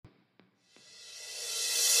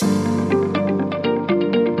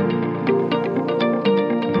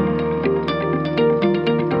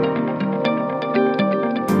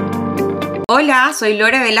Hola, soy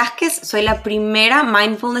Lore Velázquez, soy la primera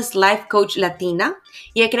Mindfulness Life Coach latina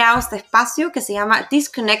y he creado este espacio que se llama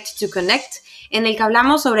Disconnect to Connect, en el que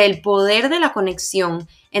hablamos sobre el poder de la conexión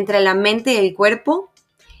entre la mente y el cuerpo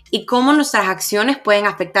y cómo nuestras acciones pueden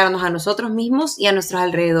afectarnos a nosotros mismos y a nuestros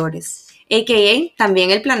alrededores, a.k.a.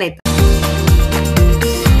 también el planeta.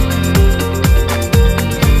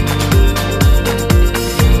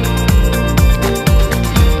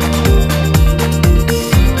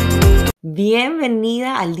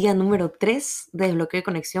 Bienvenida al día número 3 de Desbloqueo de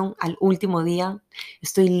Conexión, al último día.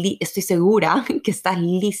 Estoy segura que estás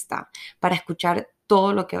lista para escuchar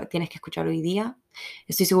todo lo que tienes que escuchar hoy día.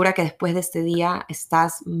 Estoy segura que después de este día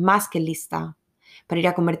estás más que lista para ir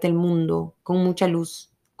a comerte el mundo con mucha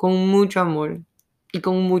luz, con mucho amor y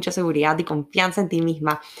con mucha seguridad y confianza en ti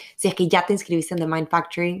misma. Si es que ya te inscribiste en The Mind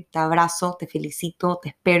Factory, te abrazo, te felicito, te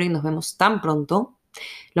espero y nos vemos tan pronto.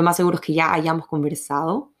 Lo más seguro es que ya hayamos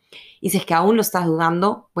conversado. Y si es que aún lo estás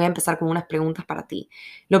dudando, voy a empezar con unas preguntas para ti.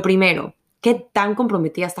 Lo primero, ¿qué tan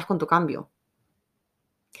comprometida estás con tu cambio?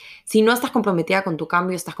 Si no estás comprometida con tu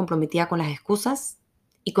cambio, estás comprometida con las excusas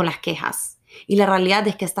y con las quejas. Y la realidad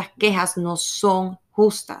es que estas quejas no son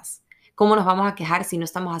justas. ¿Cómo nos vamos a quejar si no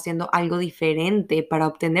estamos haciendo algo diferente para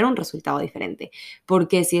obtener un resultado diferente?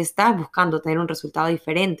 Porque si estás buscando tener un resultado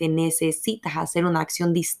diferente, necesitas hacer una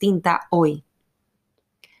acción distinta hoy.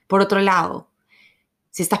 Por otro lado,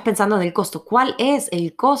 si estás pensando en el costo, ¿cuál es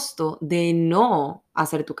el costo de no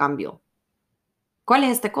hacer tu cambio? ¿Cuál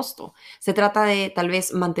es este costo? Se trata de tal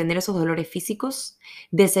vez mantener esos dolores físicos,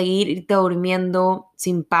 de seguirte durmiendo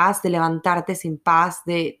sin paz, de levantarte sin paz,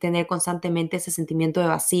 de tener constantemente ese sentimiento de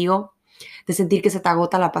vacío, de sentir que se te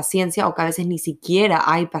agota la paciencia o que a veces ni siquiera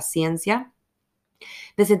hay paciencia,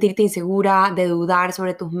 de sentirte insegura, de dudar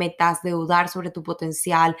sobre tus metas, de dudar sobre tu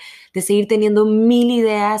potencial, de seguir teniendo mil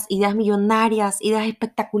ideas, ideas millonarias, ideas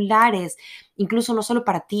espectaculares, incluso no solo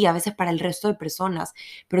para ti, a veces para el resto de personas,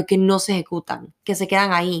 pero que no se ejecutan, que se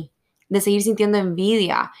quedan ahí, de seguir sintiendo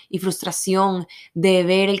envidia y frustración, de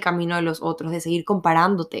ver el camino de los otros, de seguir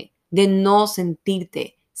comparándote, de no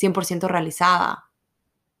sentirte 100% realizada,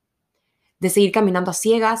 de seguir caminando a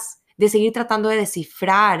ciegas, de seguir tratando de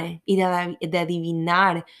descifrar y de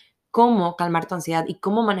adivinar cómo calmar tu ansiedad y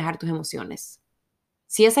cómo manejar tus emociones.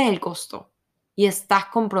 Si ese es el costo y estás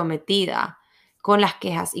comprometida con las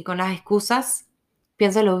quejas y con las excusas,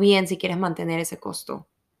 piénsalo bien si quieres mantener ese costo.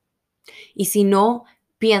 Y si no,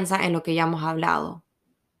 piensa en lo que ya hemos hablado.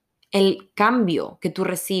 El cambio que tú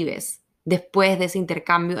recibes después de ese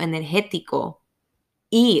intercambio energético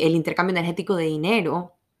y el intercambio energético de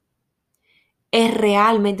dinero es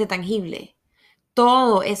realmente tangible.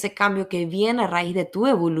 Todo ese cambio que viene a raíz de tu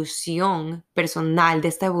evolución personal, de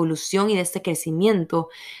esta evolución y de este crecimiento,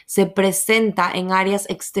 se presenta en áreas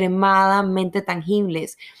extremadamente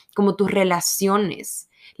tangibles, como tus relaciones,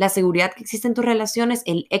 la seguridad que existe en tus relaciones,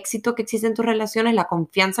 el éxito que existe en tus relaciones, la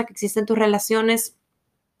confianza que existe en tus relaciones,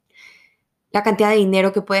 la cantidad de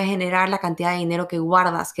dinero que puedes generar, la cantidad de dinero que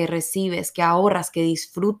guardas, que recibes, que ahorras, que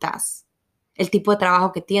disfrutas, el tipo de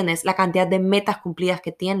trabajo que tienes, la cantidad de metas cumplidas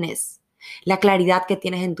que tienes, la claridad que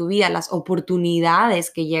tienes en tu vida, las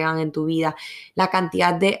oportunidades que llegan en tu vida, la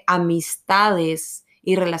cantidad de amistades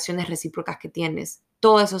y relaciones recíprocas que tienes.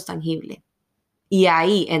 Todo eso es tangible. Y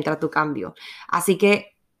ahí entra tu cambio. Así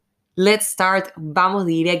que, let's start. Vamos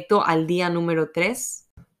directo al día número 3.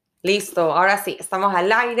 Listo, ahora sí, estamos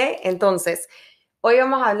al aire. Entonces, hoy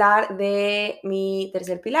vamos a hablar de mi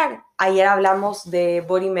tercer pilar. Ayer hablamos de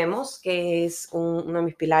Body Memos, que es uno de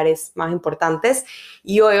mis pilares más importantes.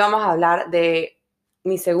 Y hoy vamos a hablar de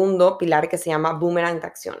mi segundo pilar, que se llama Boomerang de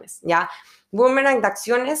Acciones, ¿ya? Boomerang de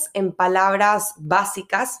Acciones, en palabras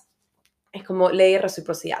básicas, es como ley de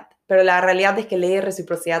reciprocidad. Pero la realidad es que ley de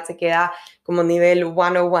reciprocidad se queda como nivel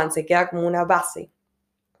 101, se queda como una base.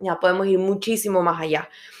 Ya podemos ir muchísimo más allá.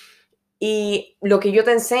 Y lo que yo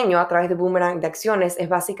te enseño a través de Boomerang de Acciones es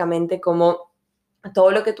básicamente como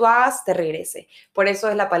todo lo que tú hagas te regrese. Por eso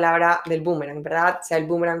es la palabra del boomerang, ¿verdad? Sea el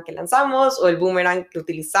boomerang que lanzamos o el boomerang que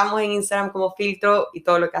utilizamos en Instagram como filtro y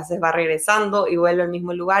todo lo que haces va regresando y vuelve al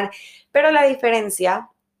mismo lugar. Pero la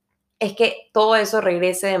diferencia es que todo eso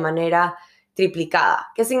regrese de manera triplicada.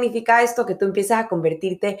 ¿Qué significa esto? Que tú empiezas a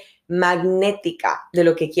convertirte magnética de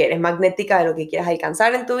lo que quieres, magnética de lo que quieres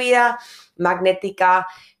alcanzar en tu vida, magnética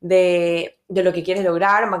de lo que quieres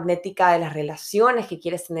lograr, magnética de las relaciones que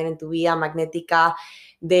quieres tener en tu vida, magnética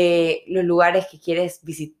de los lugares que quieres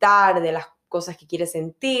visitar, de las cosas que quieres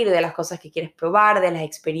sentir, de las cosas que quieres probar, de las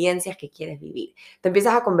experiencias que quieres vivir. Te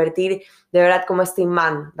empiezas a convertir de verdad como este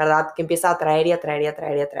imán, ¿verdad? Que empieza a atraer y atraer y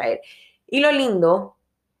atraer y atraer. Y lo lindo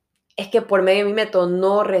es que por medio de mi método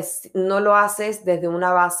no lo haces desde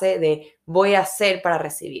una base de voy a hacer para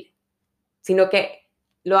recibir, sino que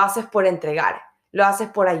lo haces por entregar, lo haces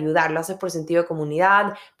por ayudar, lo haces por sentido de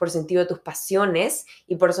comunidad, por sentido de tus pasiones,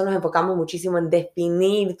 y por eso nos enfocamos muchísimo en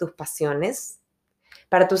definir tus pasiones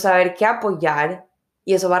para tú saber qué apoyar,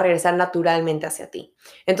 y eso va a regresar naturalmente hacia ti.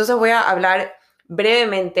 Entonces voy a hablar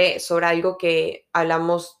brevemente sobre algo que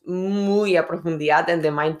hablamos muy a profundidad en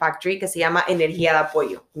The Mind Factory, que se llama energía de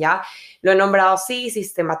apoyo, ¿ya? Lo he nombrado así,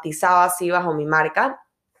 sistematizado así bajo mi marca,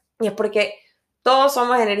 y es porque todos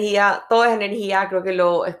somos energía, todo es energía, creo que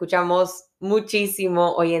lo escuchamos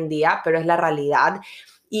muchísimo hoy en día, pero es la realidad.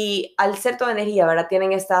 Y al ser toda energía, ¿verdad?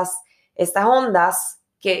 Tienen estas ondas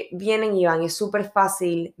que vienen y van, es súper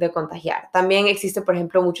fácil de contagiar. También existe, por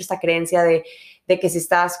ejemplo, mucho esta creencia de que si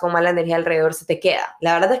estás con mala energía alrededor se te queda.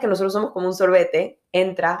 La verdad es que nosotros somos como un sorbete,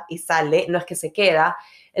 entra y sale, no es que se queda.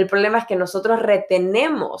 El problema es que nosotros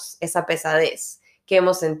retenemos esa pesadez que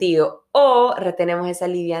hemos sentido o retenemos esa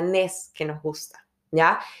livianez que nos gusta,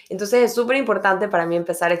 ¿ya? Entonces es súper importante para mí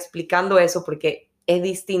empezar explicando eso porque es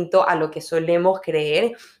distinto a lo que solemos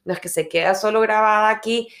creer. No es que se queda solo grabada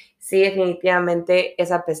aquí, sí, definitivamente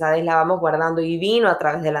esa pesadez la vamos guardando y vino a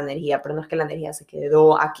través de la energía, pero no es que la energía se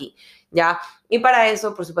quedó aquí, ¿ya? Y para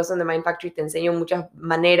eso, por supuesto, en The Mind Factory te enseño muchas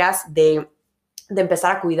maneras de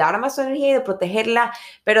empezar a cuidar más su energía y de protegerla,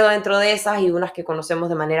 pero dentro de esas y unas que conocemos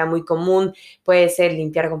de manera muy común, puede ser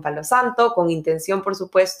limpiar con palo santo, con intención, por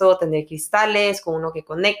supuesto, tener cristales, con uno que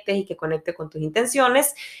conectes y que conecte con tus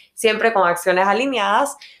intenciones, siempre con acciones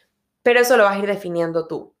alineadas, pero eso lo vas a ir definiendo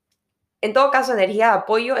tú. En todo caso, energía de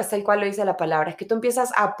apoyo es tal cual lo dice la palabra, es que tú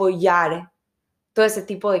empiezas a apoyar todo ese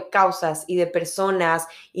tipo de causas y de personas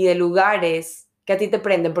y de lugares que a ti te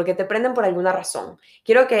prenden, porque te prenden por alguna razón.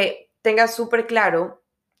 Quiero que tengas súper claro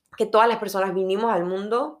que todas las personas vinimos al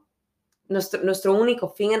mundo, nuestro único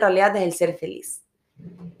fin en realidad es el ser feliz.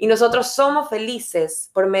 Y nosotros somos felices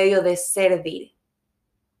por medio de servir.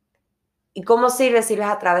 ¿Y cómo sirves? Sirves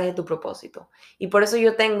a través de tu propósito. Y por eso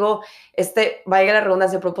yo tengo valga la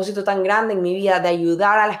redundancia, propósito tan grande en mi vida de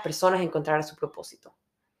ayudar a las personas a encontrar su propósito.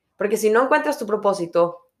 Porque si no encuentras tu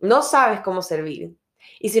propósito, no sabes cómo servir.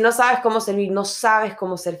 Y si no sabes cómo servir, no sabes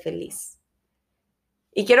cómo ser feliz.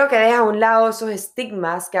 Y quiero que dejes a un lado esos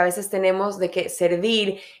estigmas que a veces tenemos de que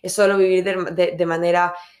servir es solo vivir de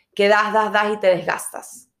manera que das y te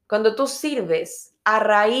desgastas. Cuando tú sirves a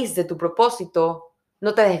raíz de tu propósito,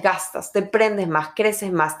 no te desgastas, te prendes más,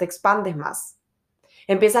 creces más, te expandes más.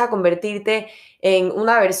 Empiezas a convertirte en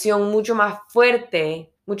una versión mucho más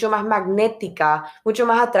fuerte, mucho más magnética, mucho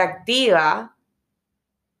más atractiva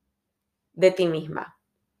de ti misma.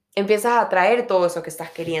 Empiezas a atraer todo eso que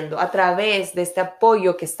estás queriendo a través de este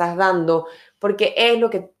apoyo que estás dando, porque es lo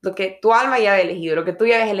que tu alma ya había elegido, lo que tú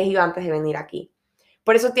ya habías elegido antes de venir aquí.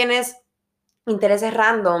 Por eso tienes intereses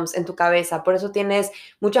randoms en tu cabeza, por eso tienes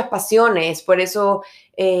muchas pasiones, por eso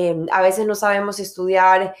a veces no sabemos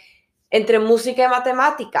estudiar entre música y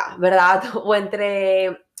matemática, ¿verdad? O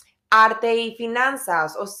entre arte y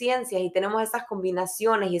finanzas o ciencias, y tenemos estas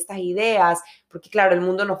combinaciones y estas ideas, porque claro, el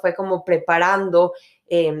mundo nos fue como preparando,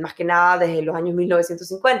 más que nada desde los años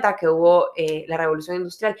 1950, que hubo la revolución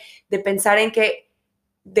industrial, de pensar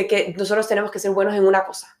de que nosotros tenemos que ser buenos en una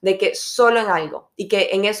cosa, de que solo en algo, y que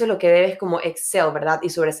en eso es lo que debes como excel, ¿verdad? Y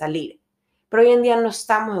sobresalir. Pero hoy en día no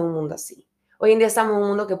estamos en un mundo así. Hoy en día estamos en un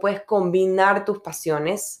mundo que puedes combinar tus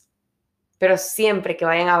pasiones, pero siempre que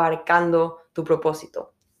vayan abarcando tu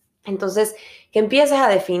propósito. Entonces, que empieces a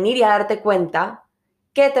definir y a darte cuenta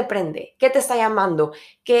qué te prende, qué te está llamando,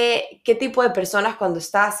 qué tipo de personas cuando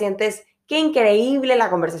estás sientes, qué increíble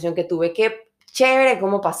la conversación que tuve, qué chévere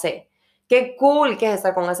cómo pasé, qué cool que es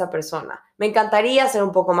estar con esa persona. Me encantaría ser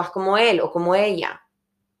un poco más como él o como ella.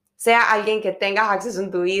 Sea alguien que tengas acceso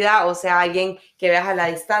en tu vida o sea alguien que veas a la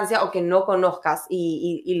distancia o que no conozcas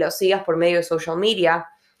y lo sigas por medio de social media,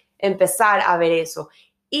 empezar a ver eso.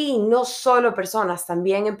 Y no solo personas,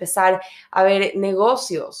 también empezar a ver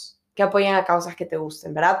negocios que apoyen a causas que te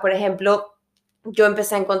gusten, ¿verdad? Por ejemplo, yo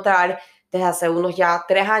empecé a encontrar desde hace unos ya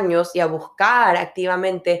 3 años y a buscar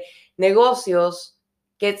activamente negocios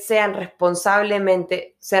que sean responsables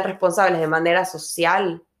de manera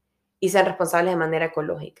social y sean responsables de manera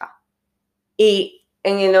ecológica. Y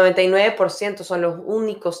en el 99% son los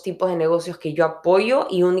únicos tipos de negocios que yo apoyo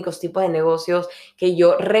y únicos tipos de negocios que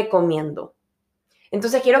yo recomiendo.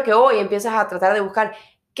 Entonces quiero que hoy empieces a tratar de buscar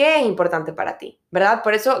qué es importante para ti, ¿verdad?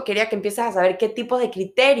 Por eso quería que empieces a saber qué tipos de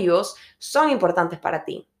criterios son importantes para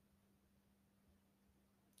ti.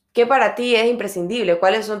 ¿Qué para ti es imprescindible?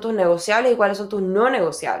 ¿Cuáles son tus negociables y cuáles son tus no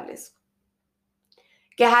negociables?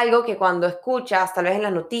 Que es algo que cuando escuchas, tal vez en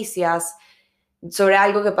las noticias, sobre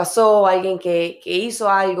algo que pasó, alguien que hizo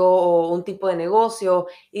algo o un tipo de negocio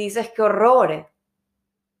y dices, qué horror,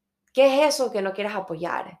 ¿qué es eso que no quieres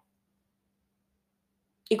apoyar?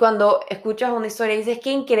 Y cuando escuchas una historia dices, qué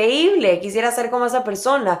increíble, quisiera ser como esa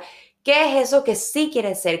persona. ¿Qué es eso que sí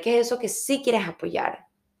quieres ser? ¿Qué es eso que sí quieres apoyar?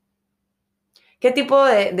 ¿Qué tipo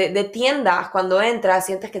de tiendas cuando entras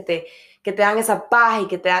sientes que te dan esa paz y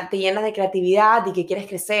que te llenas de creatividad y que quieres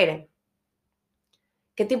crecer?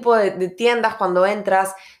 ¿Qué tipo de tiendas cuando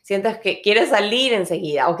entras sientes que quieres salir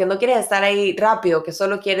enseguida o que no quieres estar ahí rápido, que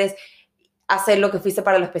solo quieres hacer lo que fuiste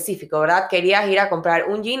para lo específico, ¿verdad? Querías ir a comprar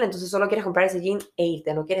un jean, entonces solo quieres comprar ese jean e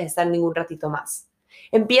irte, no quieres estar ningún ratito más.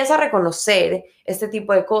 Empieza a reconocer este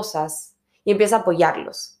tipo de cosas y empieza a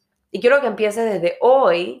apoyarlos. Y quiero que empieces desde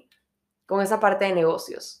hoy con esa parte de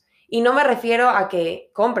negocios. Y no me refiero a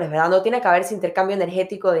que compres, ¿verdad? No tiene que haber ese intercambio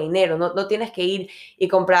energético de dinero, no tienes que ir y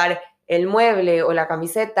comprar el mueble o la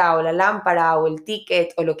camiseta o la lámpara o el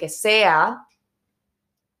ticket o lo que sea.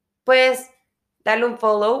 Pues darle un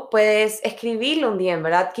follow, puedes escribirle un día,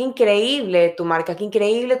 ¿verdad? Qué increíble tu marca, qué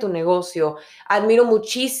increíble tu negocio. Admiro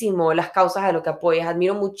muchísimo las causas de lo que apoyas,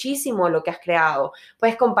 admiro muchísimo lo que has creado.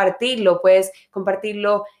 Puedes compartirlo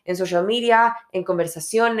en social media, en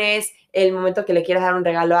conversaciones, el momento que le quieras dar un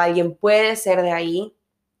regalo a alguien puede ser de ahí.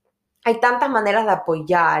 Hay tantas maneras de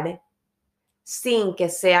apoyar sin que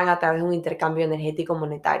sean a través de un intercambio energético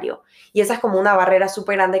monetario. Y esa es como una barrera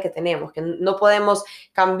súper grande que tenemos, que no podemos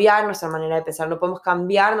cambiar nuestra manera de pensar, no podemos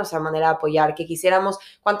cambiar nuestra manera de apoyar, que quisiéramos,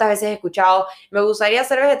 cuántas veces he escuchado, me gustaría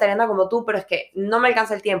ser vegetariana como tú, pero es que no me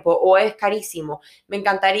alcanza el tiempo o es carísimo, me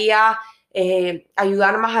encantaría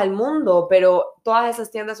ayudar más al mundo, pero todas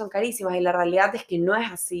esas tiendas son carísimas y la realidad es que no es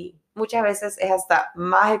así. Muchas veces es hasta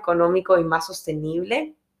más económico y más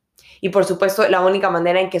sostenible y por supuesto, la única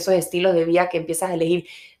manera en que esos estilos de vida que empiezas a elegir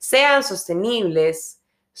sean sostenibles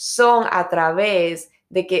son a través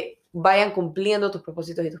de que vayan cumpliendo tus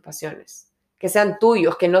propósitos y tus pasiones, que sean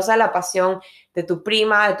tuyos, que no sea la pasión de tu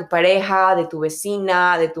prima, de tu pareja, de tu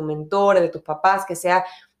vecina, de tu mentor, de tus papás, que sea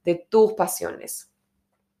de tus pasiones.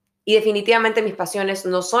 Y definitivamente mis pasiones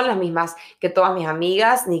no son las mismas que todas mis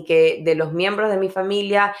amigas, ni que de los miembros de mi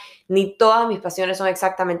familia, ni todas mis pasiones son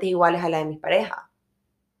exactamente iguales a las de mi pareja.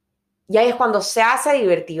 Y ahí es cuando se hace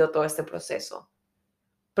divertido todo este proceso,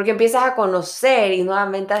 porque empiezas a conocer y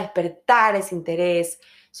nuevamente a despertar ese interés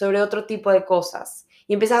sobre otro tipo de cosas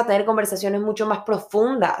y empiezas a tener conversaciones mucho más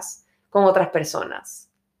profundas con otras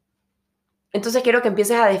personas. Entonces quiero que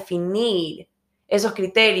empieces a definir esos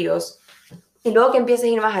criterios y luego que empieces a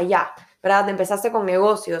ir más allá, ¿verdad? Empezaste con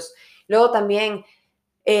negocios, luego también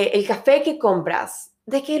el café que compras,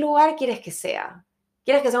 ¿de qué lugar quieres que sea?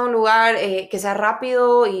 ¿Quieres que sea un lugar que sea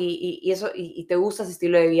rápido y te gusta ese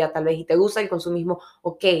estilo de vida tal vez y te gusta el consumismo?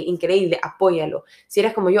 Ok, increíble, apóyalo. Si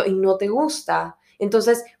eres como yo y no te gusta,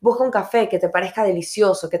 entonces busca un café que te parezca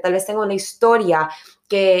delicioso, que tal vez tenga una historia,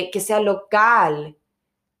 que sea local,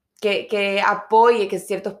 que apoye, que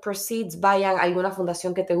ciertos proceeds vayan a alguna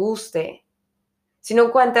fundación que te guste. Si no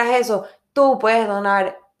encuentras eso, tú puedes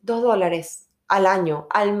donar $2 al año,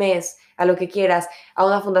 al mes, a lo que quieras, a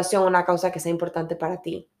una fundación, una causa que sea importante para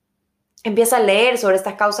ti. Empieza a leer sobre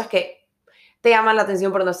estas causas que te llaman la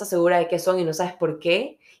atención, pero no estás segura de qué son y no sabes por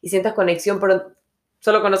qué, y sientes conexión, pero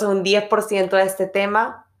solo conoces un 10% de este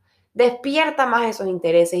tema. Despierta más esos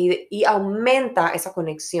intereses y aumenta esa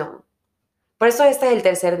conexión. Por eso este es el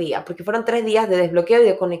tercer día, porque fueron 3 días de desbloqueo y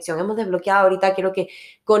de conexión. Hemos desbloqueado ahorita, quiero que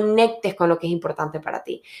conectes con lo que es importante para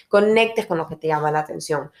ti, conectes con lo que te llama la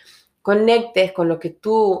atención, conectes con lo que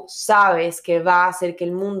tú sabes que va a hacer que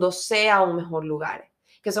el mundo sea un mejor lugar,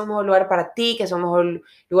 que sea un mejor lugar para ti, que sea un mejor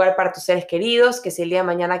lugar para tus seres queridos, que si el día de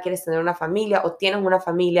mañana quieres tener una familia o tienes una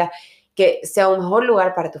familia, que sea un mejor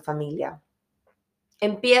lugar para tu familia.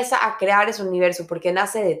 Empieza a crear ese universo porque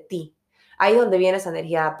nace de ti. Ahí es donde viene esa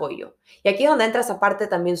energía de apoyo. Y aquí es donde entra esa parte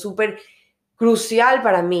también súper crucial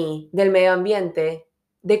para mí del medio ambiente,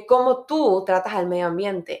 de cómo tú tratas al medio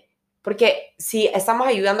ambiente. Porque si estamos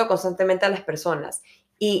ayudando constantemente a las personas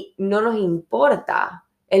y no nos importa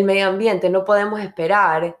el medio ambiente, no podemos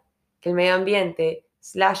esperar que el medio ambiente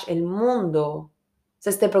 / el mundo se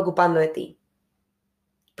esté preocupando de ti.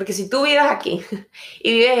 Porque si tú vives aquí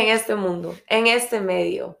y vives en este mundo, en este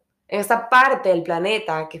medio, en esta parte del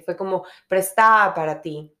planeta que fue como prestada para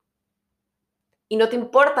ti, y no te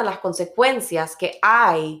importan las consecuencias que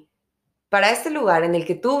hay para este lugar en el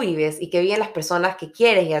que tú vives y que viven las personas que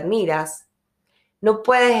quieres y admiras, no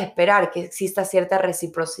puedes esperar que exista cierta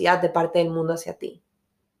reciprocidad de parte del mundo hacia ti.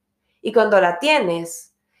 Y cuando la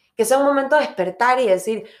tienes, que sea un momento de despertar y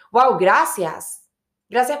decir, wow, gracias.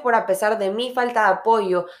 Gracias por, a pesar de mi falta de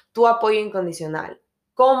apoyo, tu apoyo incondicional.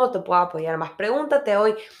 ¿Cómo te puedo apoyar más? Pregúntate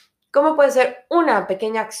hoy, ¿cómo puede ser una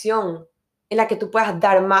pequeña acción en la que tú puedas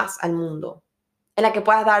dar más al mundo? En la que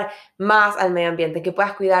puedas dar más al medio ambiente, que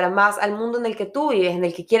puedas cuidar más al mundo en el que tú vives, en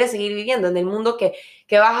el que quieres seguir viviendo, en el mundo que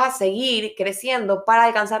vas a seguir creciendo para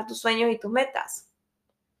alcanzar tus sueños y tus metas.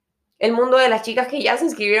 El mundo de las chicas que ya se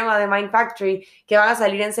inscribieron a The Mind Factory, que van a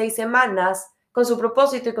salir en 6 semanas con su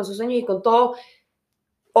propósito y con sus sueños y con todo,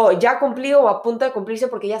 o ya cumplido o a punto de cumplirse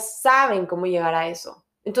porque ya saben cómo llegar a eso.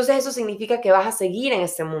 Entonces eso significa que vas a seguir en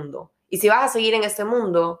este mundo. Y si vas a seguir en este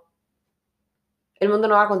mundo, el mundo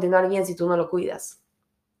no va a continuar bien si tú no lo cuidas.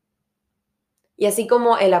 Y así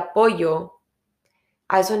como el apoyo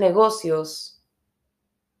a esos negocios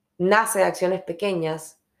nace de acciones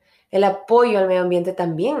pequeñas, el apoyo al medio ambiente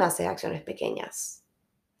también nace de acciones pequeñas.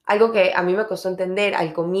 Algo que a mí me costó entender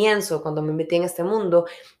al comienzo, cuando me metí en este mundo,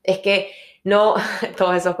 es que no,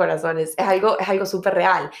 todos esos corazones, es algo súper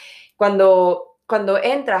real. Cuando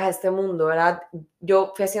entras a este mundo, ¿verdad?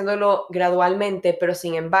 Yo fui haciéndolo gradualmente, pero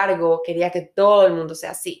sin embargo quería que todo el mundo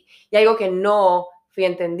sea así. Y algo que no fui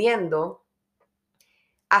entendiendo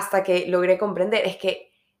hasta que logré comprender es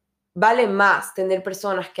que vale más tener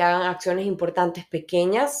personas que hagan acciones importantes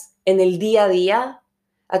pequeñas en el día a día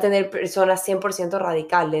a tener personas 100%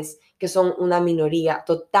 radicales que son una minoría,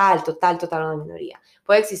 total una minoría.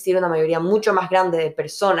 Puede existir una mayoría mucho más grande de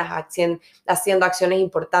personas haciendo acciones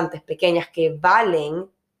importantes, pequeñas, que valen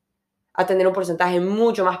a tener un porcentaje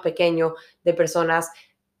mucho más pequeño de personas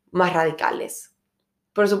más radicales.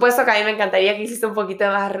 Por supuesto que a mí me encantaría que hiciese un poquito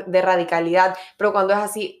más de radicalidad, pero cuando es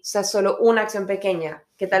así, o sea, solo una acción pequeña,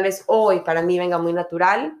 que tal vez hoy para mí venga muy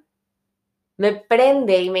natural, me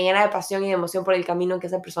prende y me llena de pasión y de emoción por el camino en que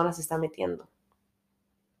esa persona se está metiendo.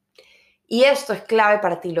 Y esto es clave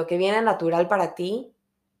para ti, lo que viene natural para ti,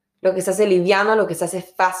 lo que se hace liviano, lo que se hace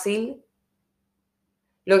fácil,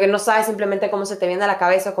 lo que no sabes simplemente cómo se te viene a la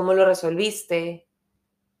cabeza, cómo lo resolviste.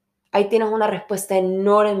 Ahí tienes una respuesta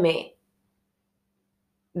enorme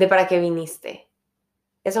de para qué viniste.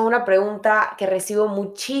 Esa es una pregunta que recibo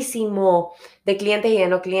muchísimo de clientes y de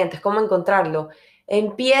no clientes. ¿Cómo encontrarlo?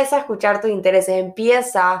 Empieza a escuchar tus intereses,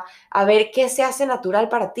 empieza a ver qué se hace natural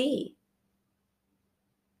para ti.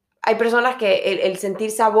 Hay personas que el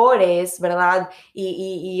sentir sabores, ¿verdad?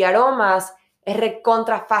 Y aromas es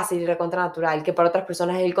recontra fácil y recontra natural, que para otras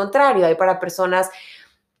personas es el contrario. Hay para personas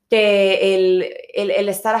que el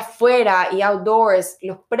estar afuera y outdoors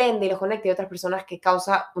los prende y los conecta, y otras personas que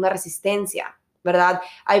causa una resistencia, ¿verdad?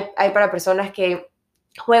 Hay para personas que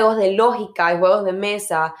juegos de lógica y juegos de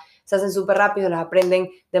mesa se hacen súper rápido, los aprenden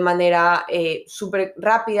de manera súper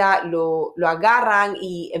rápida, lo agarran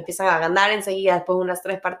y empiezan a ganar enseguida después de unas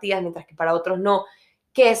 3 partidas, mientras que para otros no,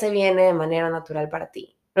 que se viene de manera natural para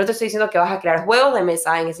ti. No te estoy diciendo que vas a crear juegos de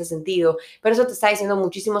mesa en ese sentido, pero eso te está diciendo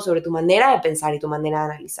muchísimo sobre tu manera de pensar y tu manera de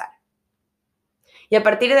analizar. Y a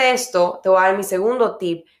partir de esto, te voy a dar mi segundo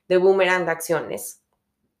tip de boomerang de acciones.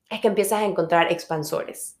 Es que empiezas a encontrar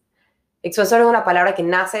expansores. Expansor es una palabra que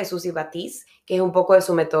nace de Suzy Batiz, que es un poco de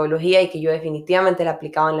su metodología y que yo definitivamente la he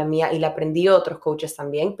aplicado en la mía y la aprendí de otros coaches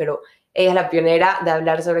también, pero ella es la pionera de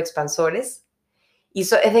hablar sobre expansores. Y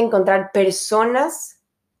eso es de encontrar personas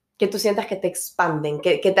que tú sientas que te expanden,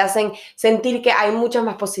 que te hacen sentir que hay muchas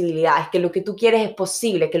más posibilidades, que lo que tú quieres es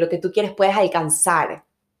posible, que lo que tú quieres puedes alcanzar.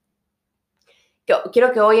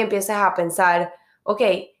 Quiero que hoy empieces a pensar, ok,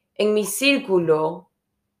 en mi círculo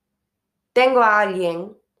tengo a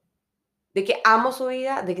alguien de que amo su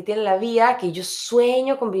vida, de que tiene la vida que yo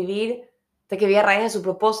sueño con vivir, de que vive a raíz de su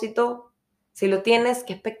propósito. Si lo tienes,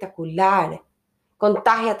 qué espectacular.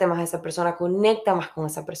 Contágiate más de esa persona, conecta más con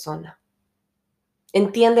esa persona.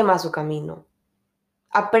 Entiende más su camino.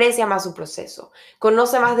 Aprecia más su proceso.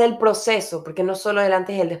 Conoce más del proceso, porque no solo el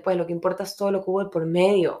antes y el después, lo que importa es todo lo que hubo por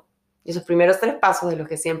medio. Y esos primeros 3 pasos de los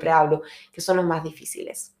que siempre hablo, que son los más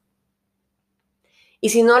difíciles. Y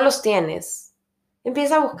si no los tienes,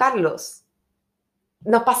 empieza a buscarlos.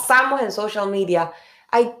 Nos pasamos en social media.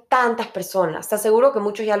 Hay tantas personas. Te aseguro que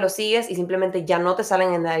muchos ya los sigues y simplemente ya no te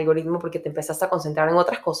salen en el algoritmo porque te empezaste a concentrar en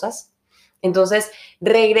otras cosas. Entonces,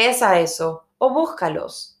 regresa a eso o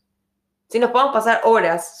búscalos. Si nos podemos pasar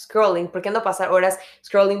horas scrolling, ¿por qué no pasar horas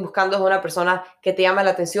scrolling buscando a una persona que te llama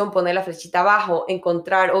la atención, poner la flechita abajo,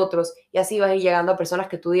 encontrar otros y así vas a ir llegando a personas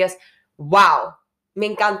que tú digas, wow, me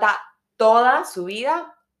encanta toda su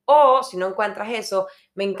vida, o si no encuentras eso,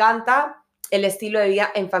 me encanta el estilo de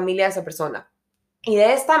vida en familia de esa persona. Y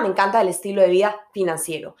de esta me encanta el estilo de vida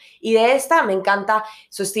financiero. Y de esta me encanta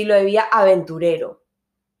su estilo de vida aventurero.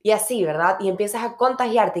 Y así, ¿verdad? Y empiezas a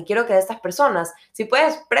contagiarte. Y quiero que de estas personas, si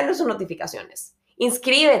puedes, prende sus notificaciones.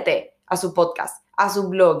 Inscríbete a su podcast, a su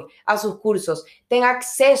blog, a sus cursos. Ten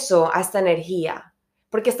acceso a esta energía.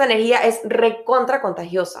 porque esta energía es recontra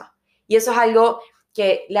contagiosa. Y eso es algo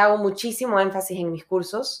que le hago muchísimo énfasis en mis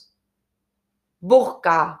cursos.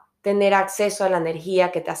 Busca tener acceso a la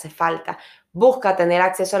energía que te hace falta. Busca tener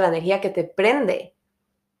acceso a la energía que te prende.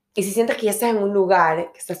 Y si sientes que ya estás en un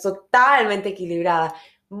lugar, que estás totalmente equilibrada,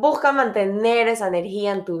 busca mantener esa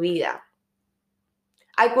energía en tu vida.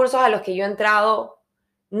 Hay cursos a los que yo he entrado,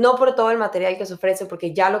 no por todo el material que se ofrece,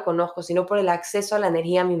 porque ya lo conozco, sino por el acceso a la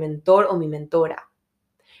energía a mi mentor o mi mentora.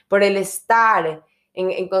 Por el estar en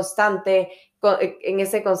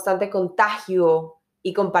ese constante contagio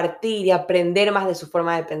y compartir y aprender más de su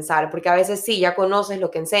forma de pensar, porque a veces sí, ya conoces lo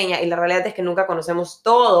que enseña y la realidad es que nunca conocemos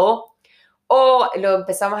todo o lo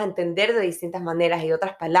empezamos a entender de distintas maneras y de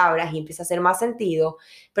otras palabras y empieza a hacer más sentido,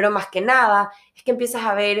 pero más que nada es que empiezas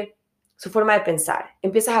a ver su forma de pensar,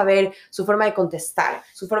 empiezas a ver su forma de contestar,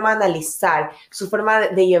 su forma de analizar, su forma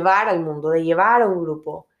de llevar al mundo, de llevar a un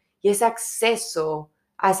grupo y ese acceso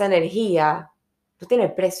a esa energía no tiene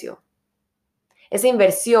precio. Esa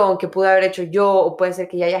inversión que pude haber hecho yo o puede ser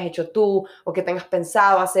que ya hayas hecho tú o que tengas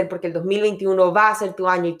pensado hacer porque el 2021 va a ser tu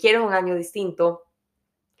año y quieres un año distinto,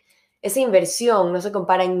 esa inversión no se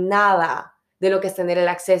compara en nada de lo que es tener el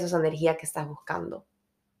acceso a esa energía que estás buscando.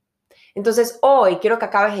 Entonces hoy quiero que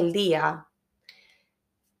acabes el día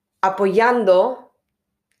apoyando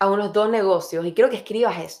a unos 2 negocios y quiero que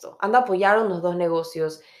escribas esto. Anda a apoyar a unos 2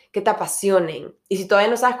 negocios que te apasionen. Y si todavía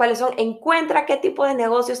no sabes cuáles son, encuentra qué tipo de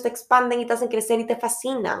negocios te expanden y te hacen crecer y te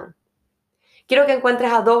fascinan. Quiero que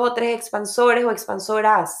encuentres a 2 o 3 expansores o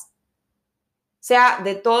expansoras, sea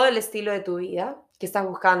de todo el estilo de tu vida que estás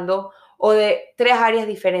buscando o de 3 áreas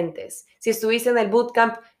diferentes. Si estuviste en el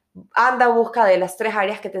bootcamp, anda a busca de las 3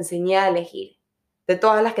 áreas que te enseñé a elegir. De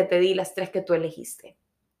todas las que te di, las 3 que tú elegiste.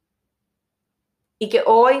 Y que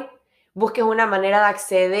hoy busques una manera de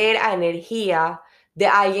acceder a energía de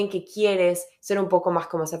alguien que quieres ser un poco más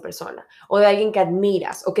como esa persona, o de alguien que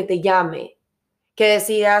admiras, o que te llame, que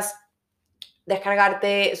decidas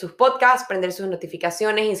descargarte sus podcasts, prender sus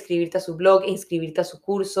notificaciones, inscribirte a su blog, inscribirte a su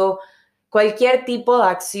curso, cualquier tipo de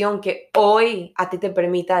acción que hoy a ti te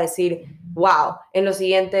permita decir, wow, en los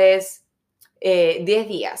siguientes 10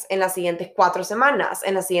 días, en las siguientes 4 semanas,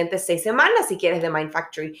 en las siguientes 6 semanas, si quieres, de Mind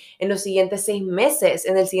Factory, en los siguientes 6 meses,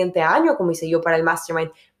 en el siguiente año, como hice yo para el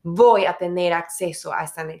Mastermind, voy a tener acceso a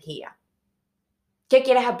esta energía. ¿Qué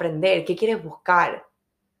quieres aprender? ¿Qué quieres buscar?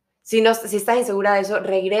 Si estás insegura de eso,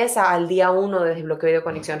 regresa al día 1 de desbloqueo de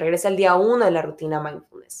conexión, regresa al día 1 de la rutina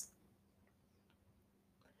mindfulness.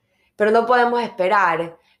 Pero no podemos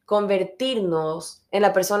esperar convertirnos en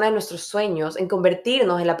la persona de nuestros sueños, en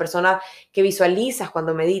convertirnos en la persona que visualizas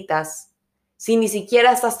cuando meditas, si ni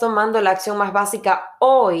siquiera estás tomando la acción más básica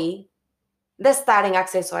hoy de estar en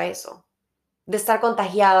acceso a eso, de estar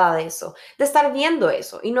contagiada de eso, de estar viendo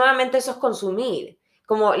eso. Y nuevamente eso es consumir.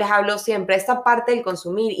 Como les hablo siempre, esta parte del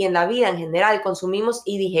consumir y en la vida en general consumimos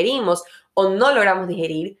y digerimos o no logramos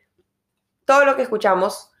digerir todo lo que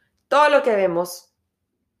escuchamos, todo lo que vemos,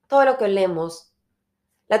 todo lo que olemos.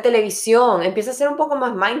 La televisión, empieza a ser un poco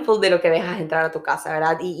más mindful de lo que dejas entrar a tu casa,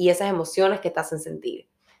 ¿verdad? Y esas emociones que te hacen sentir.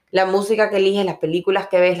 La música que eliges, las películas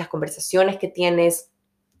que ves, las conversaciones que tienes,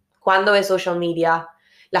 cuando ves social media,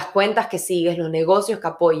 las cuentas que sigues, los negocios que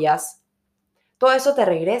apoyas, todo eso te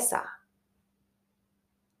regresa.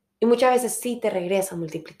 Y muchas veces sí te regresa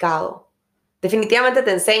multiplicado. Definitivamente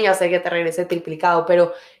te enseño a hacer que te regrese triplicado,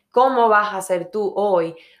 pero ¿cómo vas a ser tú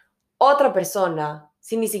hoy otra persona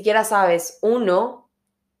si ni siquiera sabes, 1,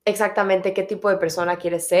 exactamente qué tipo de persona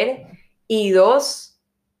quieres ser y 2,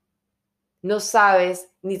 no sabes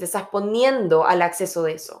ni te estás poniendo al acceso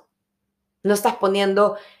de eso? No estás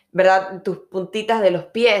poniendo, ¿verdad?, tus puntitas de los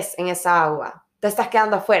pies en esa agua. Te estás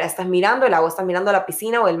quedando afuera, estás mirando el agua, estás mirando la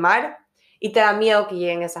piscina o el mar y te da miedo que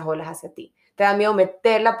lleguen esas olas hacia ti. Te da miedo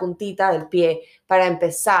meter la puntita del pie para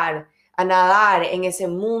empezar a nadar en ese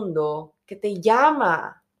mundo que te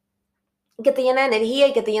llama, que te llena de energía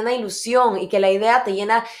y que te llena de ilusión y que la idea te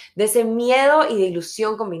llena de ese miedo y de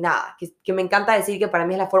ilusión combinada, que me encanta decir que para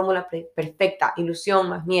mí es la fórmula perfecta, ilusión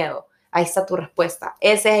más miedo. Ahí está tu respuesta.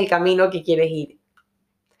 Ese es el camino que quieres ir.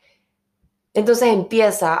 Entonces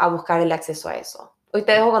empieza a buscar el acceso a eso. Hoy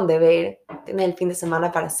te dejo con deber, tienes el fin de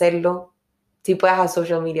semana para hacerlo. Si puedes a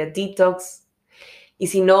social media detox. Y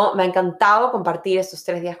si no, me ha encantado compartir estos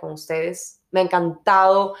 3 días con ustedes. Me ha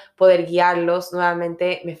encantado poder guiarlos.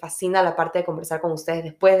 Nuevamente, me fascina la parte de conversar con ustedes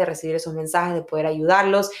después de recibir esos mensajes, de poder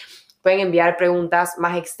ayudarlos. Pueden enviar preguntas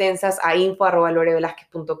más extensas a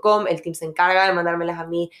info@lorevelazquez.com. El team se encarga de mandármelas a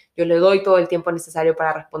mí. Yo le doy todo el tiempo necesario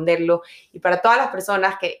para responderlo. Y para todas las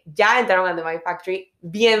personas que ya entraron a The Mind Factory,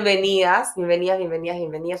 bienvenidas, bienvenidas, bienvenidas,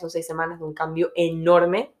 bienvenidas. Son 6 semanas de un cambio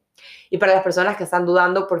enorme. Y para las personas que están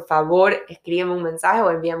dudando, por favor, escríbeme un mensaje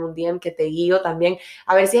o envíame un DM que te guío también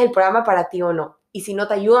a ver si es el programa para ti o no. Y si no,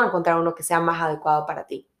 te ayuda a encontrar uno que sea más adecuado para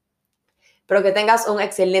ti. Pero que tengas un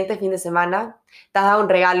excelente fin de semana. Te has dado un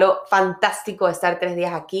regalo fantástico de estar 3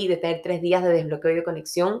 días aquí, de tener 3 días de desbloqueo y de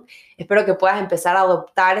conexión. Espero que puedas empezar a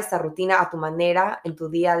adoptar esta rutina a tu manera, en tu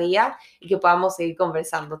día a día, y que podamos seguir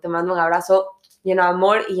conversando. Te mando un abrazo lleno de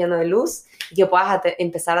amor y lleno de luz, y que puedas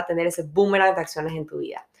empezar a tener ese boomerang de acciones en tu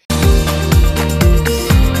vida.